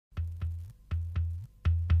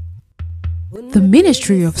The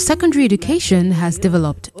Ministry of Secondary Education has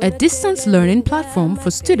developed a distance learning platform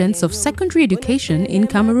for students of secondary education in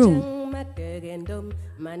Cameroon.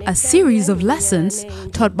 A series of lessons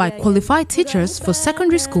taught by qualified teachers for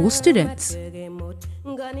secondary school students.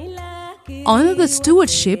 Under the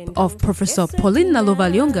stewardship of Professor Pauline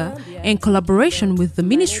Nalovalyonga, in collaboration with the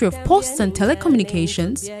Ministry of Posts and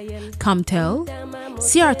Telecommunications, CAMTEL,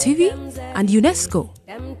 CRTV, and UNESCO.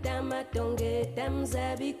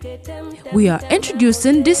 We are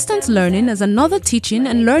introducing distance learning as another teaching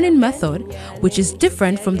and learning method which is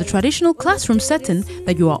different from the traditional classroom setting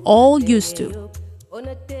that you are all used to.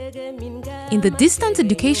 In the distance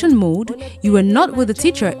education mode, you are not with the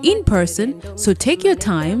teacher in person, so take your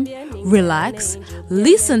time, relax,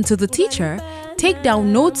 listen to the teacher, take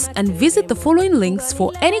down notes and visit the following links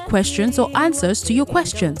for any questions or answers to your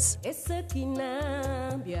questions.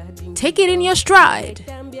 Take it in your stride.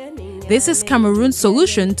 This is Cameroon's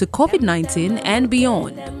solution to COVID-19 and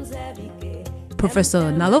beyond.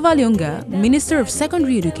 Professor Nalovalyonga, Minister of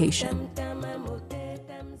Secondary Education.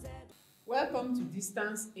 Welcome to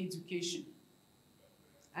Distance Education.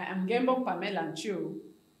 I am Gembo Pamela Cho,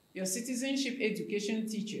 your citizenship education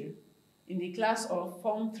teacher in the class of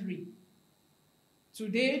Form 3.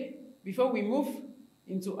 Today, before we move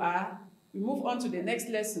on to the next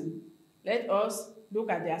lesson, let us look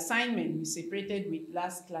at the assignment we separated with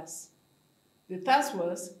last class. The task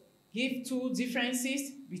was, give two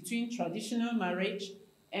differences between traditional marriage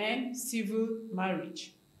and civil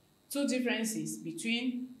marriage. Two differences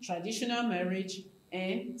between traditional marriage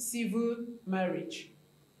and civil marriage.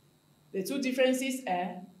 The two differences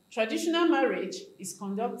are, traditional marriage is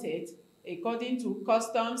conducted according to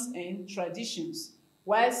customs and traditions,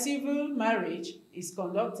 while civil marriage is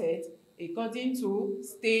conducted according to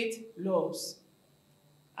state laws.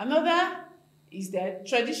 Another is that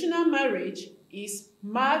traditional marriage is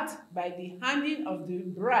marked by the handing of the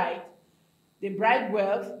bride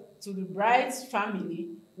wealth to the bride's family,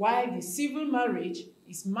 while the civil marriage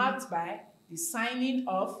is marked by the signing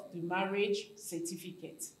of the marriage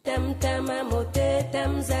certificate.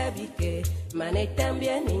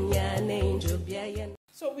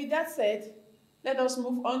 So with that said, let us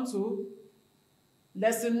move on to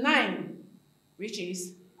lesson 9, which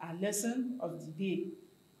is our lesson of the day.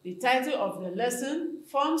 The title of the lesson,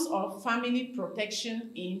 Forms of Family Protection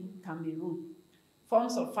in Cameroon.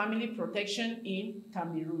 Forms of Family Protection in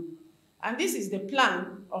Cameroon. And this is the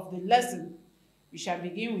plan of the lesson. We shall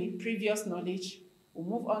begin with previous knowledge.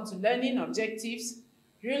 We'll move on to learning objectives,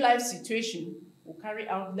 real-life situation. We'll carry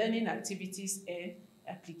out learning activities and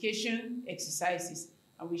application exercises.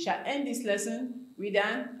 And we shall end this lesson with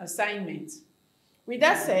an assignment. With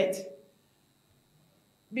that said,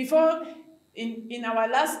 in our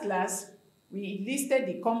last class, we listed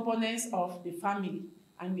the components of the family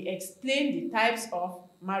and we explained the types of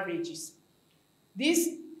marriages. This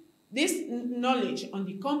knowledge on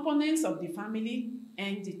the components of the family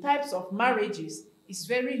and the types of marriages is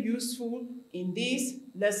very useful in this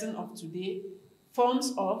lesson of today,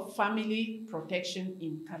 Forms of Family Protection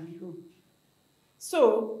in Cameroon.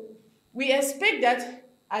 So, we expect that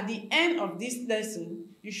at the end of this lesson,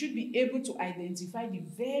 you should be able to identify the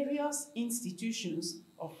various institutions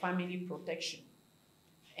of family protection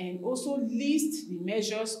and also list the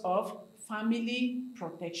measures of family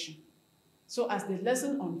protection. So as the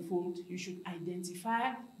lesson unfolds, you should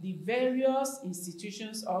identify the various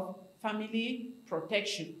institutions of family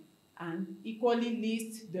protection and equally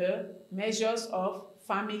list the measures of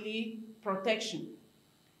family protection.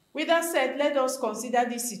 With that said, let us consider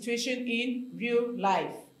this situation in real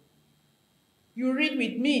life. You read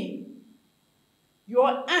with me.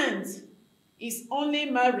 Your aunt is only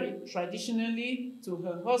married traditionally to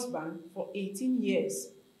her husband for 18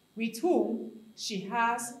 years, with whom she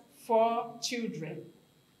has 4 children.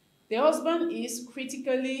 The husband is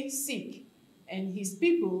critically sick, and his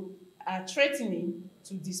people are threatening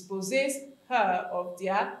to dispossess her of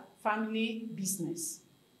their family business.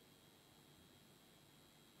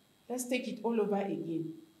 Let's take it all over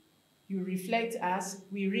again. You reflect as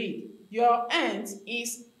we read. Your aunt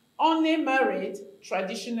is only married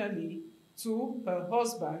traditionally to her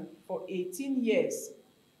husband for 18 years,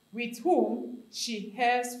 with whom she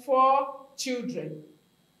has 4 children.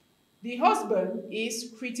 The husband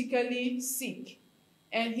is critically sick,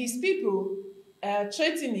 and his people are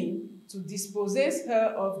threatening to dispossess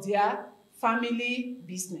her of their family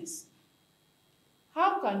business.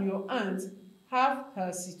 How can your aunt have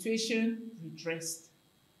her situation redressed?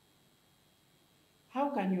 How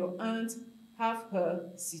can your aunt have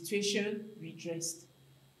her situation redressed?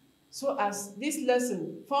 So as this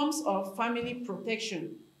lesson, Forms of Family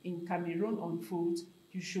Protection in Cameroon unfolds,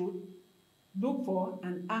 you should look for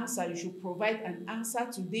an answer. You should provide an answer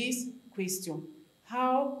to this question.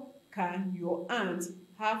 How can your aunt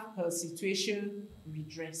have her situation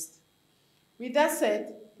redressed? With that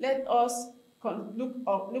said, let us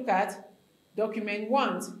look at document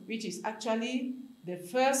 1, which is actually the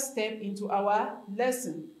first step into our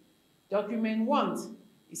lesson. Document 1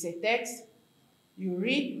 is a text. You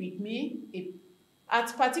read with me.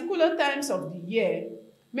 At particular times of the year,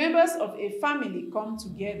 members of a family come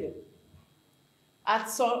together. At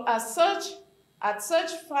such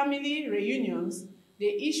family reunions,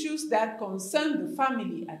 the issues that concern the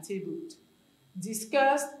family are tabled,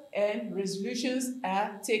 discussed, and resolutions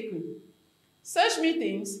are taken. Such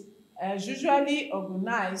meetings are usually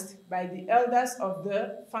organized by the elders of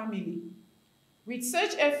the family. With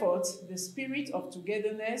such efforts, the spirit of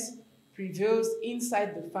togetherness prevails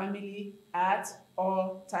inside the family at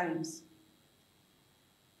all times.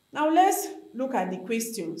 Now let's look at the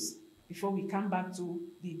questions before we come back to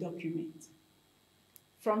the document.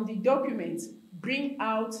 From the document, bring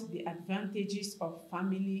out the advantages of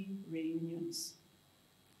family reunions.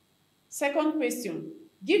 Second question,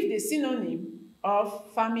 give the synonym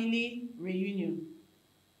of family reunion.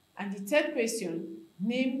 And the third question,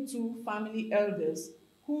 name 2 family elders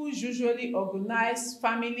who usually organize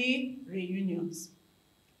family reunions.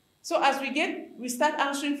 So as we start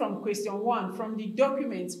answering from question 1, from the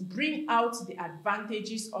document, bring out the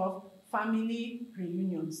advantages of family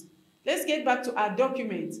reunions. Let's get back to our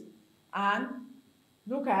document and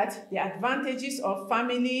look at the advantages of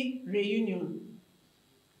family reunion.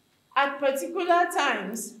 At particular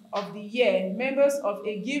times of the year, members of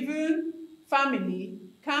a given family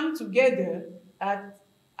come together.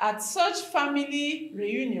 At such family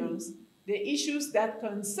reunions, the issues that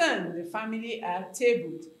concern the family are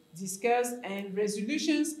tabled, discussed, and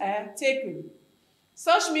resolutions are taken.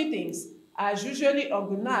 Such meetings are usually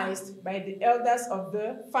organized by the elders of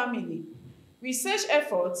the family. With such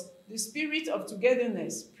efforts, the spirit of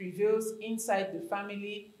togetherness prevails inside the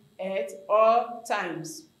family at all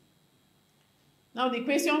times. Now the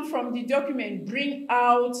question from the document, bring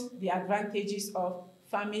out the advantages of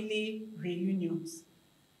family reunions.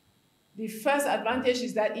 The first advantage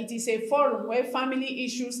is that it is a forum where family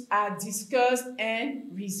issues are discussed and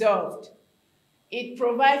resolved. It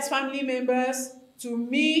provides family members to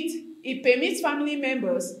meet, it permits family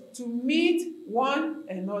members to meet one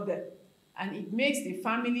another, and it makes the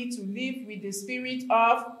family to live with the spirit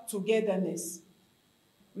of togetherness.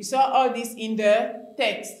 We saw all this in the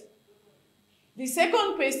text. The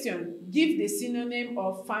second question, give the synonym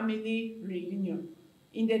of family reunion.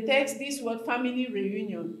 In the text, this word family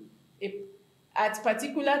reunion, at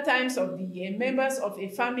particular times of the year, members of a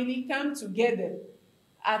family come together.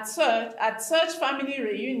 At such family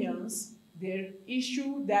reunions, the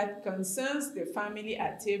issue that concerns the family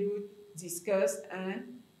are tabled, discussed,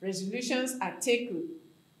 and resolutions are taken.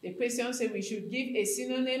 The question says we should give a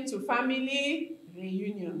synonym to family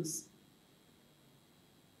reunions.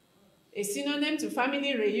 A synonym to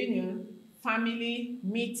family reunion, family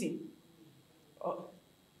meeting.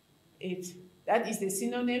 That is the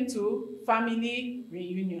synonym to family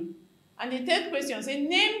reunion. And the third question says,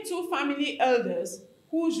 name 2 family elders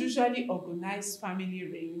who usually organize family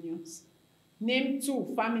reunions. Name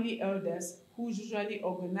 2 family elders who usually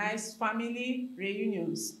organize family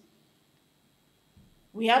reunions.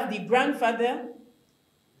 We have the grandfather,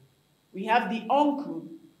 we have the uncle.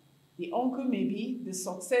 The uncle may be the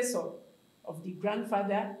successor of the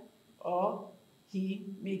grandfather, or he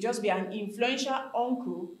may just be an influential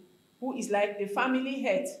uncle who is like the family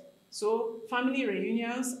head. So family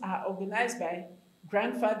reunions are organized by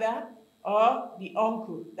grandfather or the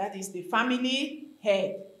uncle, that is the family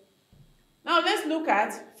head. Now let's look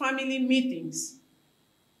at family meetings.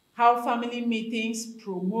 How family meetings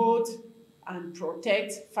promote and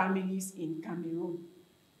protect families in Cameroon.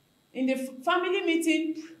 In the family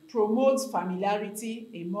meeting promotes familiarity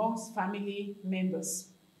amongst family members.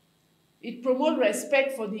 It promotes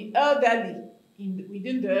respect for the elderly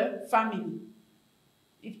within the family.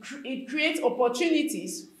 It creates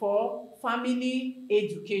opportunities for family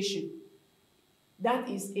education. That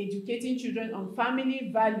is educating children on family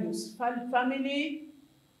values, family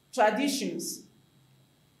traditions.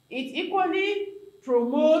 It equally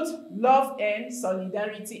promotes love and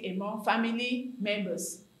solidarity among family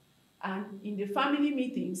members. And in the family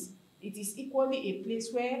meetings, it is equally a place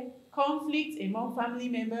where conflicts among family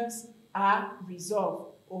members are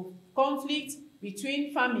resolved, or conflicts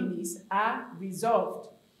between families are resolved.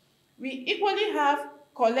 We equally have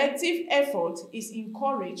collective effort is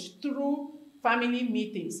encouraged through family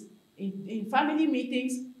meetings. In family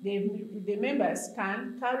meetings, the members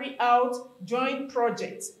can carry out joint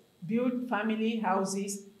projects build family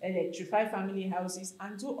houses, electrify family houses,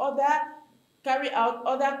 and carry out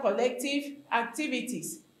other collective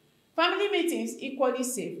activities. Family meetings equally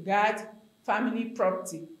safeguard family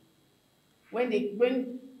property.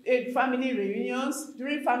 During family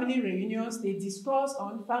reunions, they discuss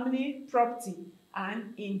on family property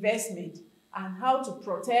and investment and how to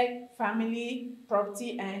protect family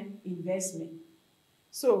property and investment.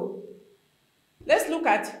 So, let's look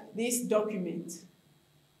at this document.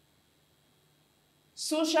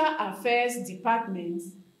 Social Affairs departments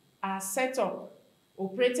are set up,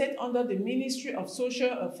 operated under the Ministry of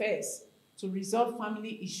Social Affairs to resolve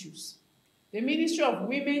family issues. The Ministry of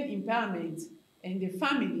Women Empowerment and the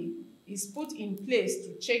Family is put in place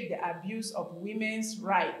to check the abuse of women's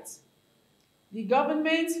rights. The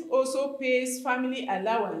government also pays family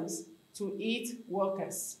allowance to its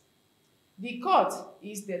workers. The court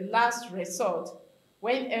is the last resort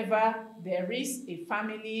whenever there is a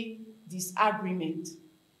family disagreement.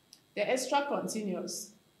 The extra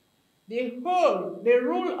continues. The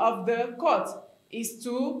rule of the court is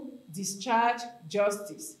to discharge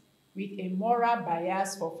justice with a moral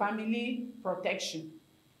bias for family protection.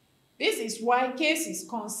 This is why cases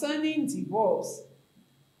concerning divorce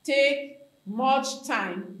take much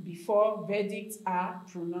time before verdicts are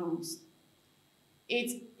pronounced.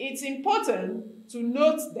 It's important to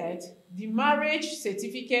note that the marriage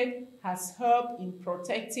certificate has helped in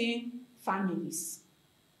protecting families.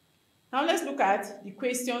 Now let's look at the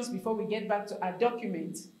questions before we get back to our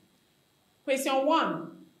document. Question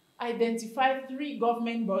 1. Identify 3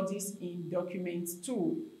 government bodies in document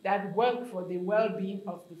 2 that work for the well-being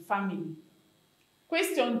of the family.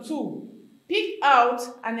 Question 2. Pick out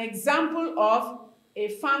an example of a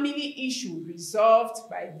family issue resolved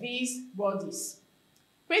by these bodies.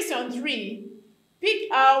 Question 3.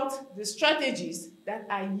 Pick out the strategies that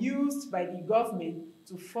are used by the government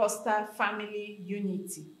to foster family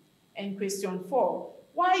unity. And question 4.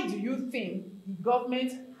 Why do you think the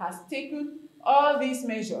government has taken all these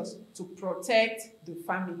measures to protect the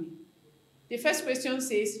family? The first question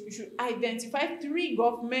says you should identify 3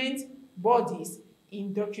 government bodies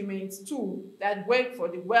in document 2 that work for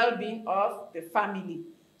the well-being of the family.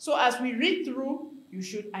 So as we read through, you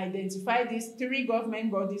should identify these 3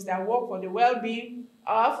 government bodies that work for the well-being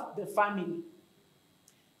of the family.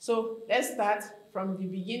 So let's start from the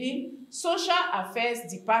beginning. Social affairs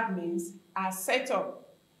departments are set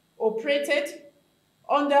up, operated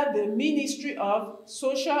under the Ministry of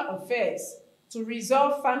Social Affairs to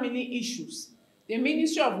resolve family issues. The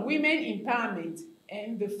Ministry of Women Empowerment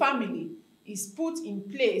and the Family is put in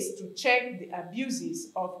place to check the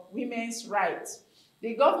abuses of women's rights.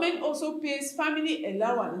 The government also pays family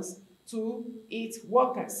allowance to its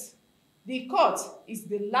workers. The court is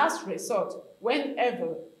the last resort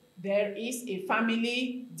whenever there is a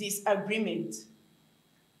family disagreement.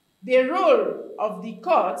 The role of the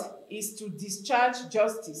court is to discharge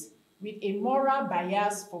justice with a moral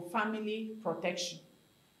bias for family protection.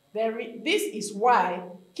 This is why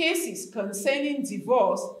cases concerning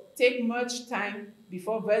divorce take much time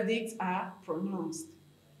before verdicts are pronounced.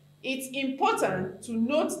 It's important to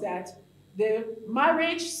note that the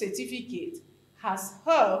marriage certificate has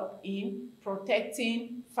helped in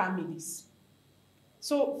protecting families.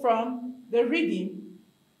 So from the reading,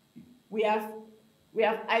 we have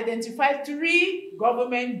identified 3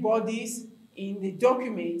 government bodies in the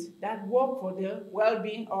document that work for the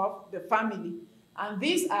well-being of the family. And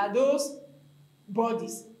these are those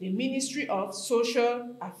bodies: the Ministry of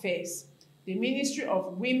Social Affairs, the Ministry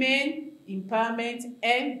of Women Empowerment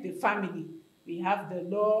and the Family. We have the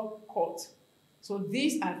law court. So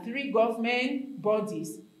these are 3 government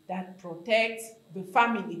bodies that protect the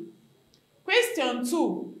family. Question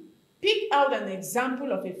 2. Pick out an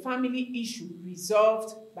example of a family issue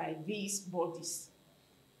resolved by these bodies.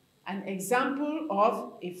 An example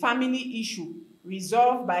of a family issue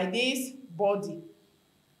resolved by this body.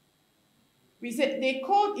 We said the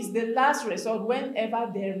court is the last resort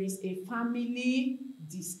whenever there is a family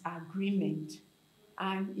disagreement.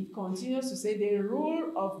 And it continues to say the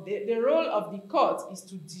role of the court is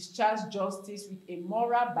to discharge justice with a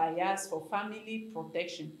moral bias for family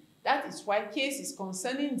protection. That is why cases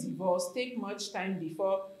concerning divorce take much time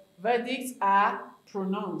before verdicts are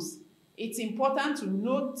pronounced. It's important to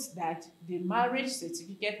note that the marriage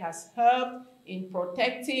certificate has helped in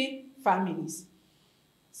protecting families.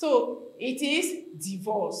 So it is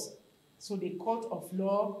divorce. So the court of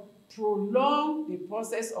law prolong the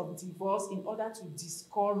process of divorce in order to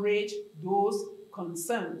discourage those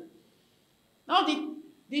concerned. Now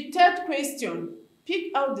the third question,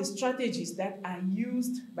 pick out the strategies that are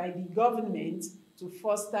used by the government to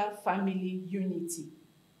foster family unity.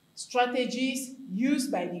 strategies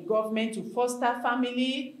used by the government to foster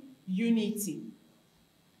family unity.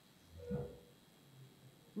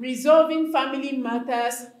 Resolving family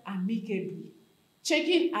matters amicably.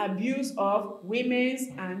 Checking abuse of women's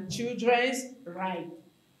and children's rights.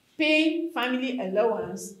 Paying family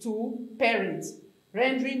allowance to parents,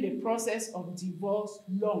 rendering the process of divorce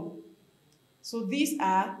long. So these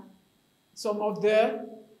are some of the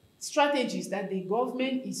strategies that the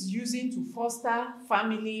government is using to foster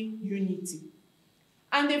family unity.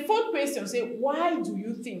 And the fourth question says, why do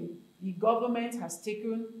you think the government has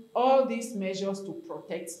taken all these measures to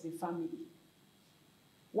protect the family?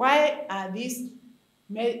 Why are these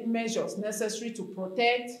measures necessary to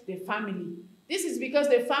protect the family? This is because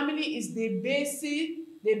the family is the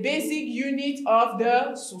basic unit of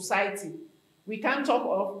the society. We can't talk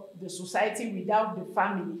of the society without the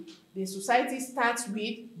family. The society starts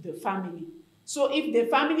with the family. So if the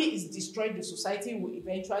family is destroyed, the society will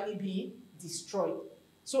eventually be destroyed.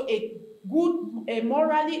 So a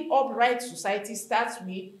morally upright society starts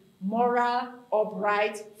with moral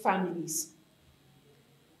upright families.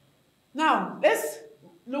 Now, let's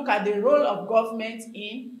look at the role of government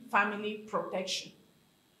in family protection.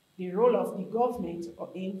 The role of the government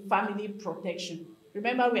in family protection.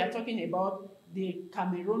 Remember, we are talking about the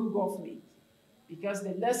Cameroon government because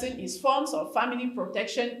the lesson is forms of family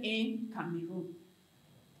protection in Cameroon.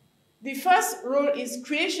 The first role is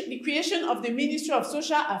the creation of the Ministry of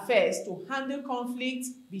Social Affairs to handle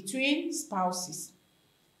conflicts between spouses.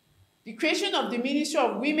 The creation of the Ministry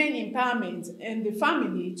of Women Empowerment and the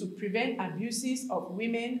Family to prevent abuses of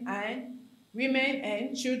women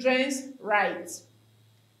and children's rights.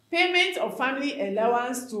 Payment of family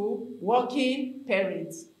allowance to working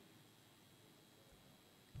parents.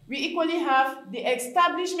 We equally have the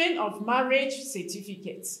establishment of marriage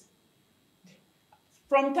certificates.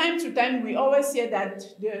 From time to time, we always hear that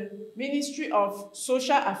the Ministry of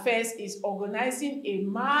Social Affairs is organizing a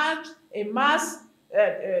mass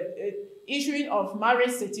issuing of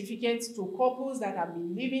marriage certificates to couples that have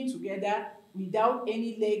been living together without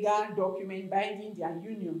any legal document binding their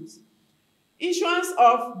unions. Issuance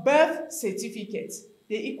of birth certificates.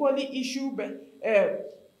 They equally issue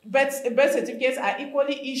birth certificates are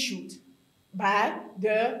equally issued by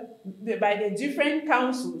the different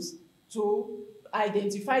councils to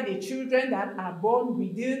identify the children that are born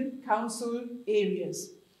within council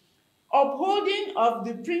areas. Upholding of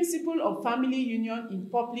the principle of family union in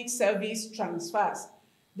public service transfers.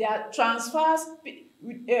 There are transfers,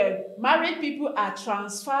 married people are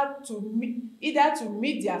transferred to either to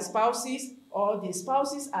meet their spouses or the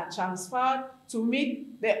spouses are transferred to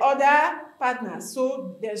meet the other partners.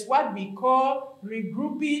 So there's what we call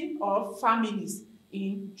regrouping of families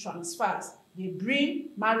in transfers. They bring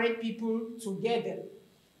married people together.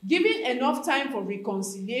 Giving enough time for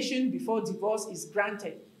reconciliation before divorce is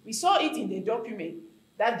granted. We saw it in the document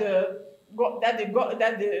that the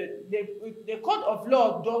court of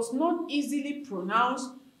law does not easily pronounce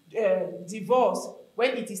divorce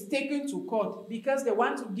when it is taken to court because they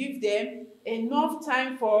want to give them enough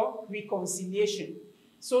time for reconciliation.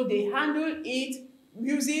 So they handle it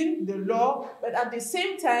using the law, but at the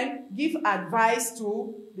same time give advice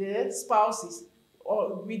to the spouses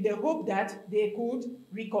or with the hope that they could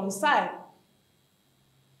reconcile.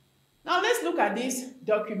 Now let's look at this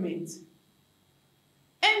document.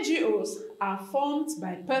 NGOs are formed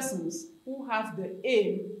by persons who have the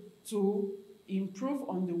aim to improve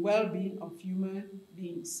on the well-being of human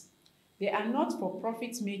beings. They are not for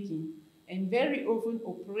profit making and very often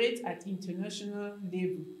operate at international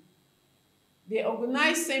level. They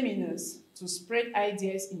organize seminars to spread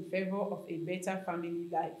ideas in favor of a better family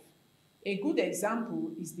life. A good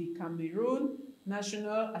example is the Cameroon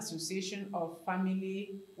National Association of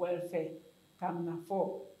Family Welfare,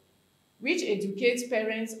 CAMNAFO, which educates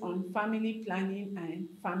parents on family planning and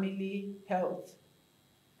family health.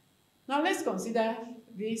 Now let's consider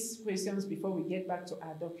these questions before we get back to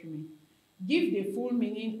our document. Give the full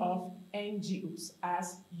meaning of NGOs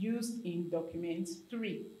as used in document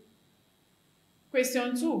 3.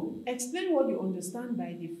 Question 2. Explain what you understand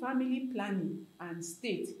by the family planning and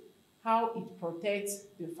state how it protects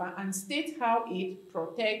the family.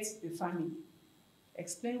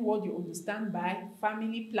 Explain what you understand by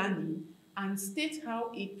family planning and state how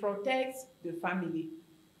it protects the family.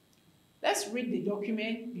 Let's read the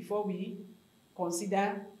document before we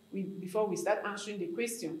start answering the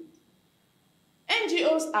question.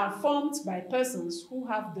 NGOs are formed by persons who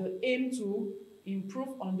have the aim to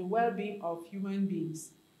improve on the well-being of human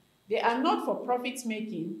beings. They are not for profit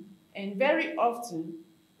making and very often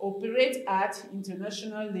operate at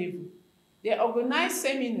international level. They organize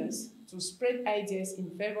seminars to spread ideas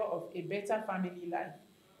in favor of a better family life.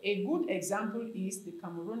 A good example is the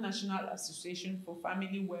Cameroon National Association for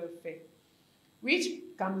Family Welfare, which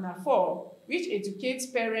CAMNA4, which educates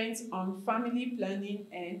parents on family planning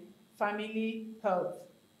and family health.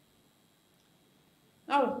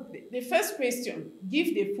 Now, the first question,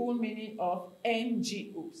 give the full meaning of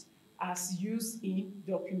NGOs as used in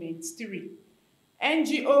document 3.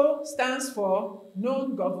 NGO stands for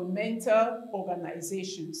non-governmental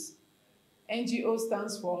organizations. NGO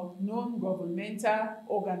stands for non-governmental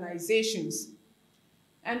organizations.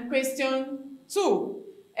 And question 2,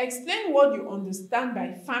 explain what you understand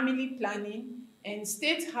by family planning and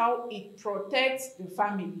state how it protects the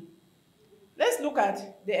family. Let's look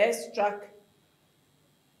at the extract.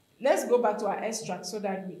 Let's go back to our extract so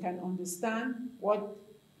that we can understand what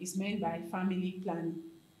is meant by family planning.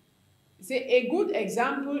 Say a good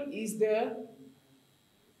example is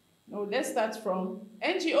let's start from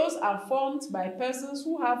NGOs are formed by persons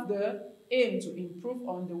who have the aim to improve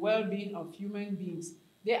on the well-being of human beings.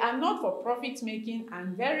 They are not for profit making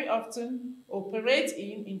and very often operate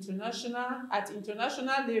at international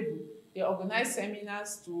level. They organize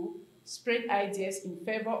seminars to spread ideas in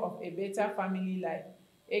favor of a better family life.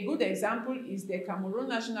 A good example is the Cameroon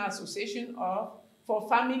National Association for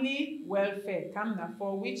Family Welfare,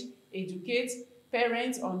 CAMNA4, which educates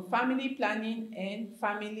parents on family planning and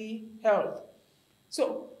family health.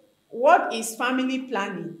 So, what is family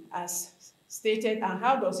planning as stated, and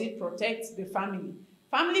how does it protect the family?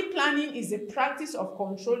 Family planning is the practice of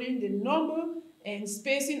controlling the number and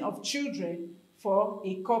spacing of children for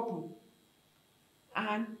a couple.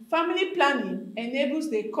 And family planning enables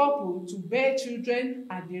the couple to bear children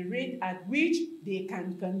at the rate at which they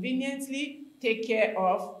can conveniently take care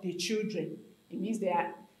of the children. It means they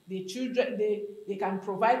can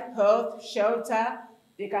provide health, shelter,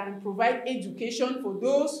 they can provide education for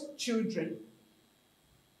those children.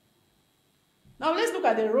 Now let's look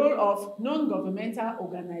at the role of non-governmental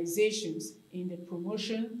organizations in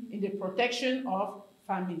the protection of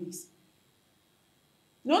families.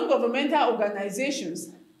 Non-governmental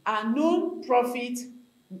organizations are non-profit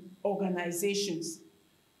organizations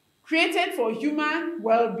created for human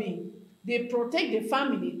well-being. They protect the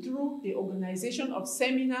family through the organization of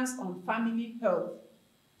seminars on family health,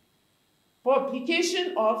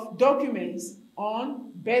 publication of documents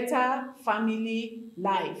on better family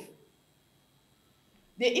life.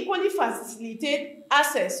 They equally facilitate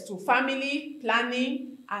access to family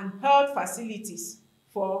planning and health facilities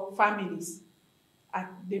for families.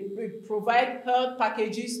 They provide health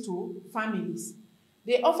packages to families.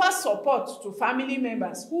 They offer support to family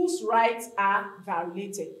members whose rights are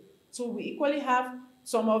violated. So we equally have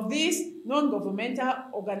some of these non-governmental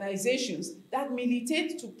organizations that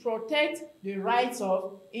militate to protect the rights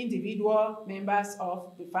of individual members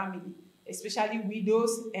of the family, especially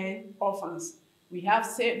widows and orphans. We have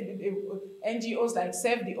NGOs like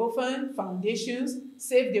Save the Orphan Foundations,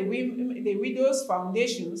 Save the Widows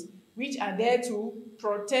Foundations, which are there to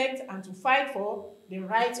protect and to fight for the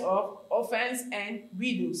rights of orphans and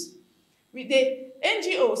widows. With the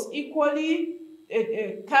NGOs equally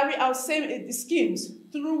carry out schemes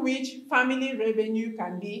through which family revenue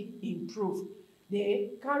can be improved.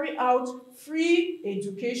 They carry out free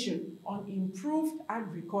education on improved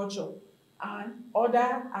agriculture and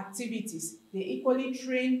other activities. They equally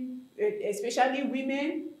train, especially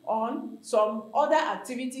women, on some other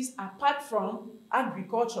activities apart from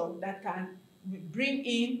agriculture that can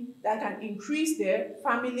increase their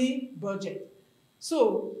family budget.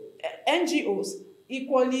 So NGOs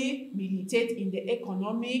equally militate in the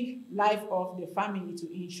economic life of the family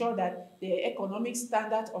to ensure that the economic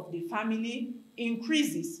standard of the family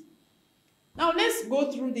increases. Now let's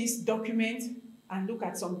go through this document and look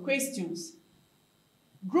at some questions.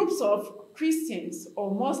 Groups of Christians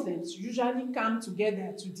or Muslims usually come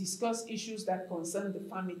together to discuss issues that concern the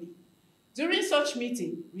family. During such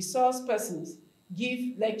meeting, resource persons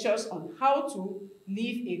give lectures on how to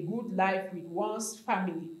live a good life with one's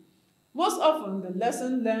family. Most often, the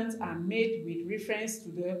lessons learned are made with reference to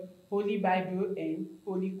the Holy Bible and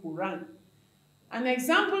Holy Quran. An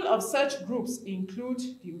example of such groups include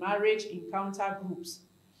the marriage encounter groups.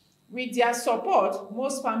 With their support,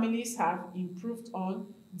 most families have improved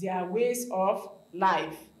on their ways of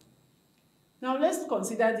life. Now let's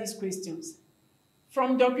consider these questions.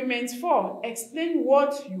 From document 4, explain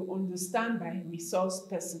what you understand by resource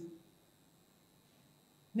person.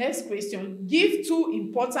 Next question, give 2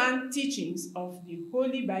 important teachings of the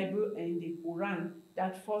Holy Bible and the Quran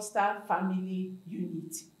that foster family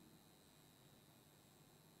unity.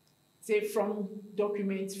 Say from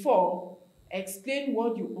document 4, explain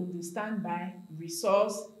what you understand by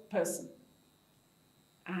resource person.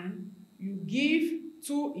 And you give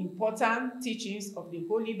two important teachings of the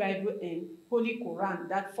Holy Bible and Holy Quran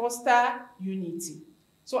that foster unity.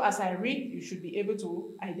 So as I read, you should be able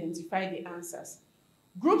to identify the answers.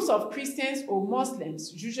 Groups of Christians or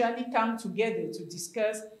Muslims usually come together to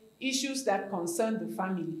discuss issues that concern the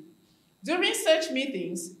family. During such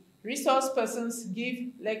meetings, resource persons give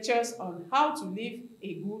lectures on how to live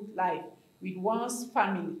a good life with one's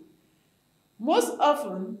family. Most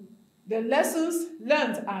often, the lessons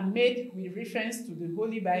learned are made with reference to the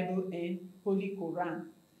Holy Bible and Holy Quran.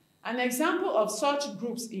 An example of such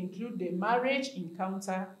groups include the marriage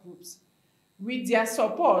encounter groups. With their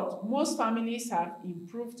support, most families have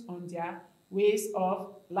improved on their ways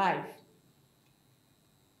of life.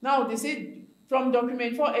 Now, they say, from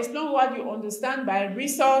document 4, explain what you understand by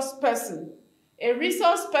resource person. A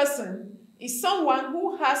resource person is someone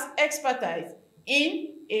who has expertise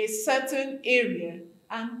in a certain area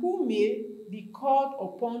and who may be called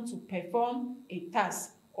upon to perform a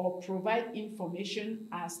task or provide information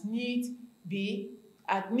as need be.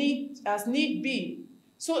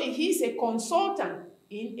 So he is a consultant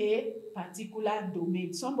in a particular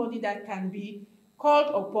domain, somebody that can be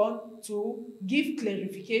called upon to give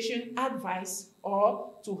clarification, advice,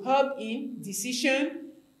 or to help in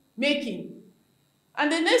decision making.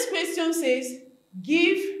 And the next question says,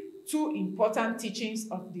 give two important teachings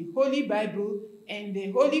of the Holy Bible and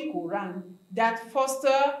the Holy Quran that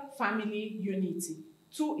foster family unity.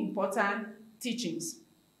 Two important teachings.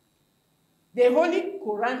 The Holy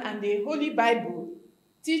Quran and the Holy Bible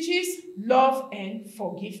teaches love and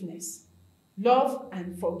forgiveness. Love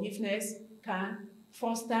and forgiveness can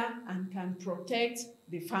foster and can protect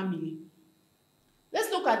the family. Let's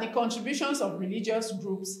look at the contributions of religious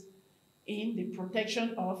groups in the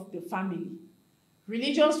protection of the family.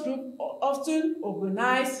 Religious groups often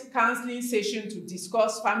organize counseling sessions to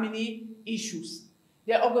discuss family issues.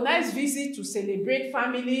 They organize visits to celebrate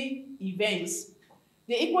family events.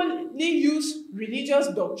 They equally use religious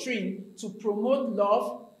doctrine to promote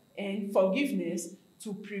love and forgiveness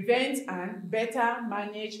to prevent and better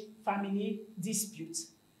manage family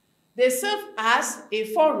disputes. They serve as a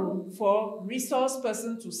forum for resource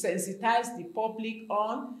persons to sensitize the public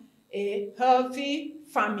on a healthy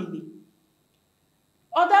family.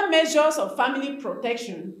 Other measures of family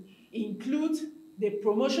protection include the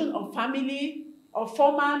promotion of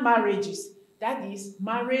formal marriages, that is,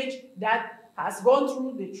 marriage that has gone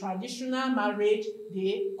through the traditional marriage,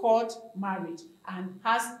 the court marriage, and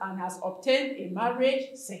has obtained a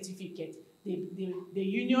marriage certificate. The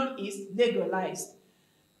union is legalized.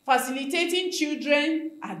 Facilitating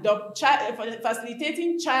child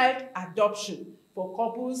adoption for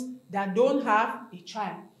couples that don't have a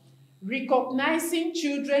child. Recognizing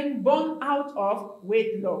children born out of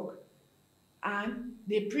wedlock. And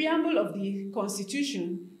the preamble of the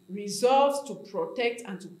Constitution resolves to protect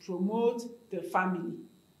and to promote the family.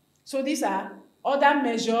 So these are other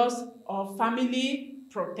measures of family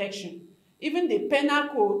protection. Even the penal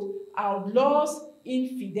code outlaws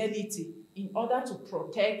infidelity in order to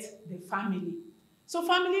protect the family. So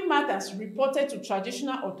family matters reported to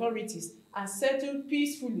traditional authorities are settled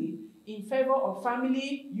peacefully in favor of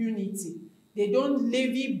family unity. They don't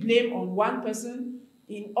levy blame on one person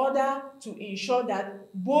in order to ensure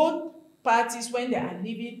that both parties, when they are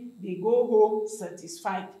leaving, they go home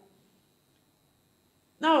satisfied.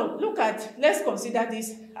 Now, let's consider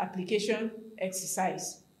this application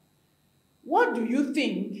exercise. What do you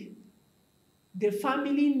think the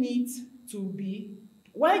family needs to be?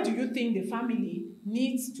 Why do you think the family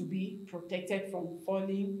needs to be protected from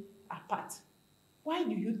falling apart? Why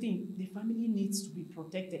do you think the family needs to be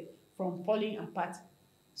protected from falling apart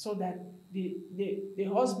so that the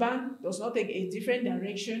husband does not take a different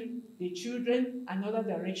direction, the children another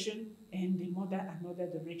direction, and the mother another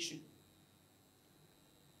direction?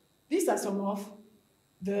 These are some of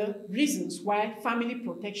the reasons why family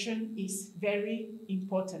protection is very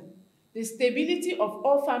important. The stability of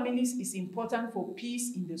all families is important for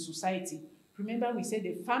peace in the society. Remember, we said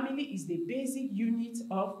the family is the basic unit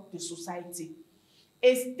of the society.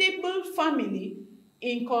 A stable family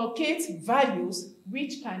inculcates values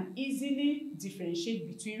which can easily differentiate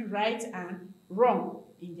between right and wrong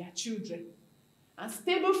in their children. And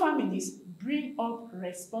stable families bring up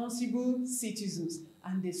responsible citizens,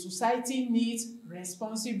 and the society needs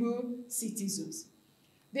responsible citizens.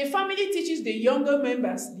 The family teaches the younger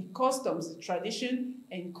members the customs, the tradition,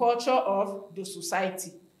 and culture of the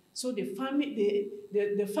society. So the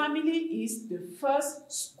family is the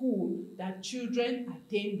first school that children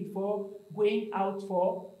attend before going out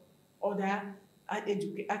for other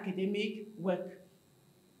academic work.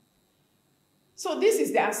 So this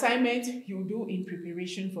is the assignment you do in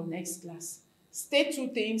preparation for next class. State 2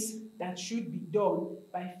 things that should be done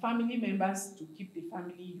by family members to keep the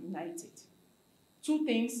family united. 2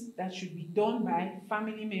 things that should be done by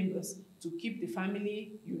family members to keep the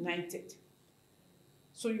family united.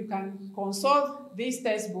 So you can consult these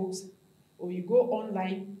textbooks, or you go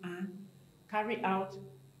online and carry out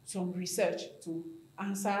some research to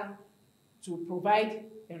answer, to provide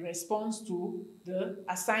a response to the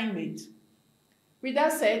assignment. With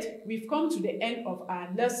that said, we've come to the end of our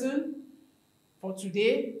lesson for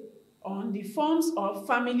today on the forms of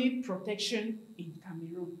family protection in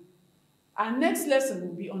Cameroon. Our next lesson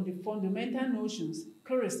will be on the fundamental notions,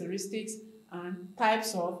 characteristics, and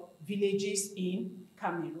types of villages in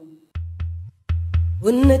Cameroon.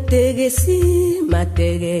 Unatege si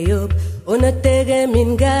matege yop, unatege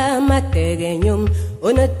minga matege nyum,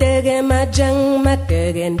 unatege majang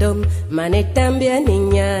matege ndom, manetambia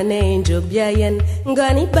ninyane injobiayen,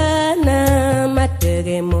 ngani bana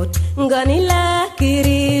matege mot, ngani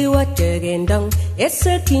lakiri watege ndong,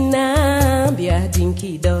 esakina bia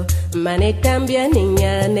dinkido, manetambia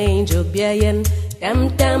ninyane injobiayen,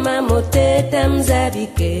 tamtama mote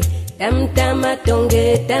tamzabike, Tam-tama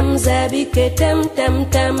tonge, tam-zabike,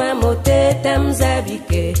 tam-tam-tama mote,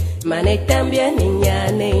 tam-zabike. Mane tambia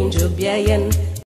ninyane injobiayen.